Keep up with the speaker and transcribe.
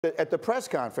At the press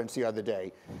conference the other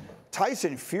day,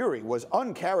 Tyson Fury was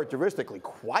uncharacteristically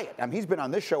quiet. I mean, he's been on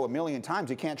this show a million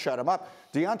times. You can't shut him up.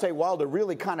 Deontay Wilder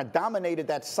really kind of dominated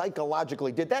that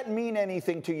psychologically. Did that mean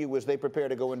anything to you as they prepare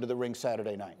to go into the ring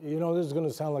Saturday night? You know, this is going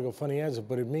to sound like a funny answer,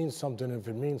 but it means something if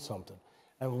it means something.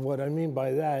 And what I mean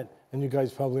by that, and you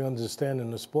guys probably understand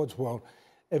in the sports world,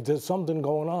 if there's something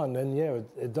going on, then yeah,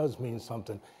 it does mean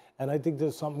something. And I think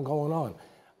there's something going on.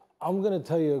 I'm going to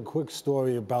tell you a quick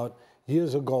story about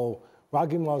years ago.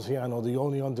 Rocky Marciano, the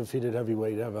only undefeated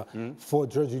heavyweight ever, fought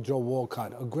Jersey Joe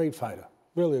Walcott, a great fighter,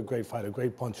 really a great fighter,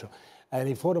 great puncher. And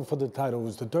he fought him for the title. It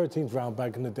was the 13th round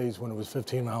back in the days when it was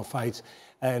 15-round fights.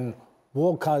 And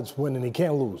Walcott's winning. He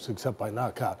can't lose except by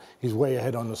knockout. He's way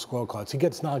ahead on the scorecards. He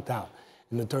gets knocked out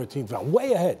in the 13th round,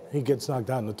 way ahead. He gets knocked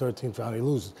out in the 13th round. He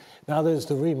loses. Now there's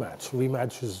the rematch.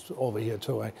 Rematch is over here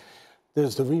too, right?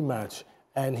 There's the rematch.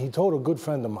 And he told a good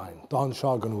friend of mine, Don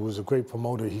Shargan, who was a great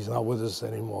promoter. He's not with us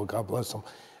anymore, God bless him.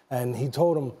 And he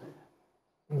told him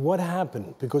what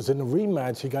happened, because in the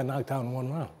rematch, he got knocked out in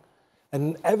one round.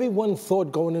 And everyone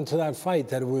thought going into that fight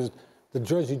that it was the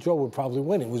Jersey Joe would probably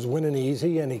win. He was winning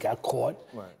easy, and he got caught,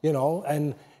 you know,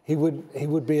 and he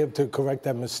would be able to correct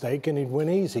that mistake, and he'd win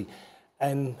easy.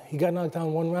 And he got knocked out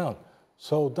in one round.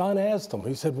 So Don asked him,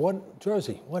 he said,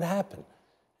 Jersey, what happened?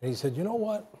 And he said, you know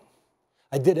what?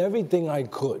 I did everything I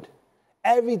could,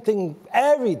 everything,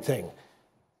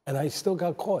 and I still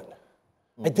got caught.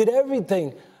 I did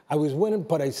everything. I was winning,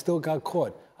 but I still got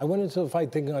caught. I went into the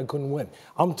fight thinking I couldn't win.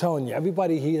 I'm telling you,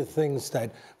 everybody here thinks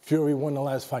that Fury won the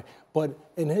last fight, but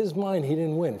in his mind, he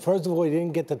didn't win. First of all, he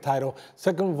didn't get the title.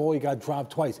 Second of all, he got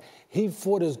dropped twice. He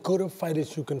fought as good a fight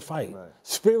as you can fight. Right.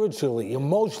 Spiritually,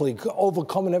 emotionally,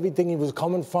 overcoming everything he was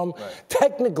coming from. Right.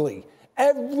 Technically,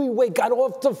 every way, got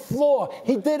off the floor.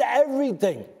 He did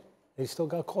everything. He still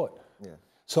got caught. Yeah.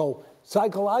 So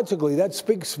psychologically, that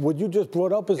speaks, what you just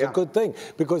brought up is a good thing,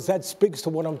 because that speaks to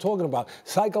what I'm talking about.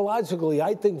 Psychologically,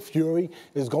 I think Fury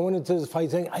is going into this fight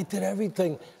saying, I did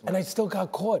everything, and I still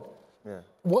got caught. Yeah.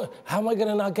 How am I going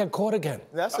to not get caught again?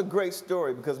 That's a great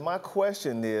story, because my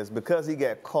question is, because he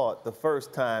got caught the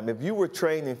first time, if you were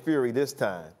training Fury this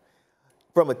time,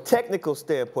 from a technical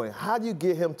standpoint, how do you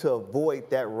get him to avoid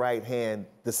that right hand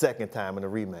the second time in the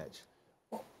rematch?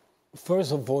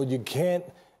 First of all, you can't,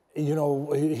 you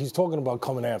know, he's talking about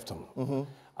coming after him.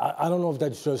 I don't know if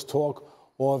that's just talk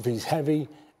or if he's heavy,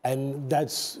 and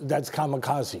that's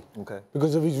kamikaze. Okay.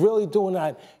 Because if he's really doing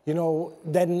that, you know,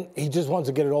 then he just wants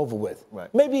to get it over with.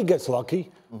 Right. Maybe he gets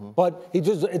lucky, but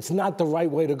it's not the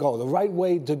right way to go. The right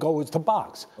way to go is to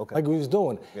box, like he was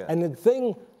doing. Yeah. And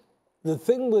the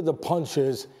thing with the punch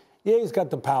is, yeah, he's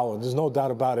got the power. There's no doubt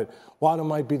about it. Wilder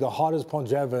might be the hardest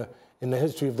punch ever in the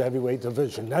history of the heavyweight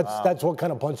division. That's what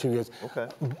kind of punch he is. Okay.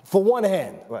 For one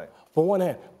hand. Right. For one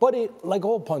hand. But like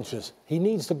all punches, he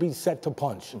needs to be set to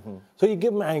punch. So you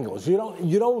give him angles. You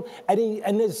don't,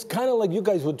 and it's kind of like you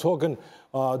guys were talking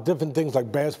different things like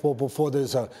basketball before.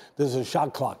 There's a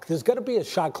shot clock. There's got to be a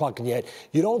shot clock in your head.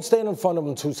 You don't stand in front of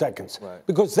him 2 seconds,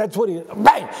 because that's what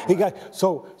bang. He got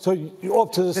so you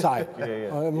off to the side.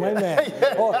 My man.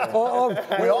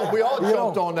 We all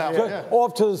jumped on that one.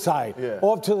 Off to the side.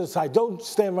 Off to the side. Don't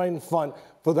stand right in front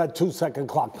for that 2-second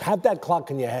clock. Have that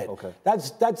clock in your head. Okay.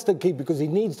 That's the key, because he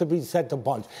needs to be set to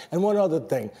punch. And one other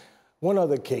thing, one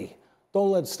other key.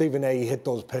 Don't let Stephen A. hit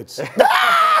those pits.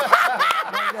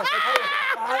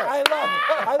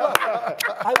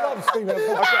 I love Stephen.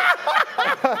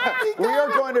 We are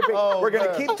going to be, we're going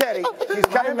to keep Teddy. He's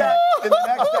coming back in the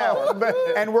next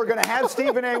hour. And we're going to have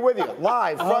Stephen A. with you,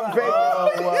 live from Vegas.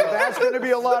 That's going to be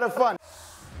a lot of fun.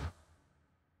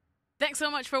 Thanks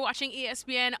so much for watching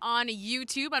ESPN on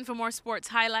YouTube. And for more sports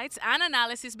highlights and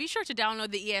analysis, be sure to download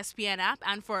the ESPN app.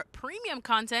 And for premium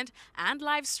content and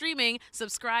live streaming,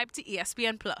 subscribe to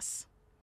ESPN+.